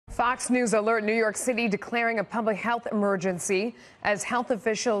Fox News alert New York City declaring a public health emergency as health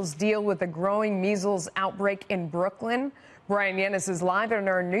officials deal with the growing measles outbreak in Brooklyn. Brian Yanis is live in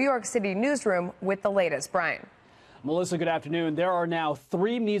our New York City newsroom with the latest. Brian. Melissa, good afternoon. There are now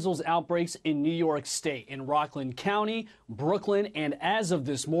 3 measles outbreaks in New York State, in Rockland County, Brooklyn, and as of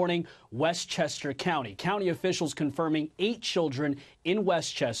this morning, Westchester County. County officials confirming 8 children in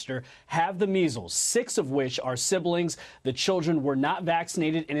Westchester have the measles, 6 of which are siblings. The children were not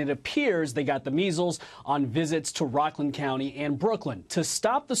vaccinated, and it appears they got the measles on visits to Rockland County and Brooklyn. To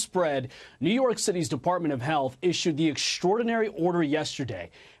stop the spread, New York City's Department of Health issued the extraordinary order yesterday,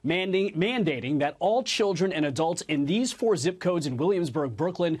 mandating that all children and adults in these 4 zip codes in Williamsburg,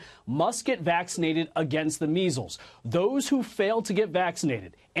 Brooklyn, must get vaccinated against the measles. Those who fail to get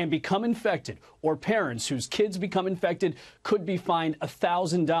vaccinated and become infected, or parents whose kids become infected, could be fined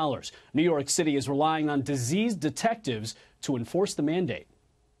 $1,000. New York City is relying on disease detectives to enforce the mandate.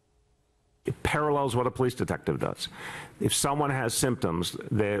 It parallels what a police detective does. If someone has symptoms,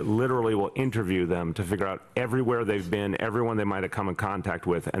 they literally will interview them to figure out everywhere they've been, everyone they might have come in contact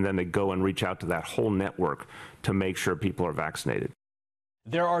with, and then they go and reach out to that whole network to make sure people are vaccinated.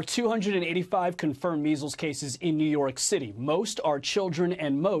 There are 285 confirmed measles cases in New York City. Most are children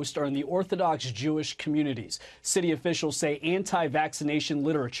and most are in the Orthodox Jewish communities. City officials say anti-vaccination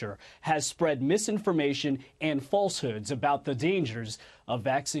literature has spread misinformation and falsehoods about the dangers of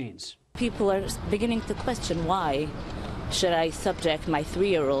vaccines. People are beginning to question, why should I subject my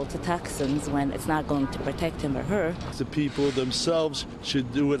 3-year-old to toxins when it's not going to protect him or her? The people themselves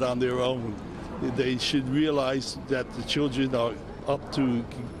should do it on their own. They should realize that the children are up to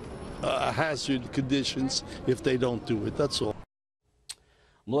hazard conditions if they don't do it. That's all.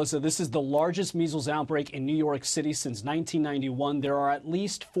 Melissa, this is the largest measles outbreak in New York City since 1991. There are at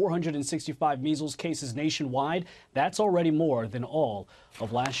least 465 measles cases nationwide. That's already more than all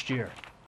of last year.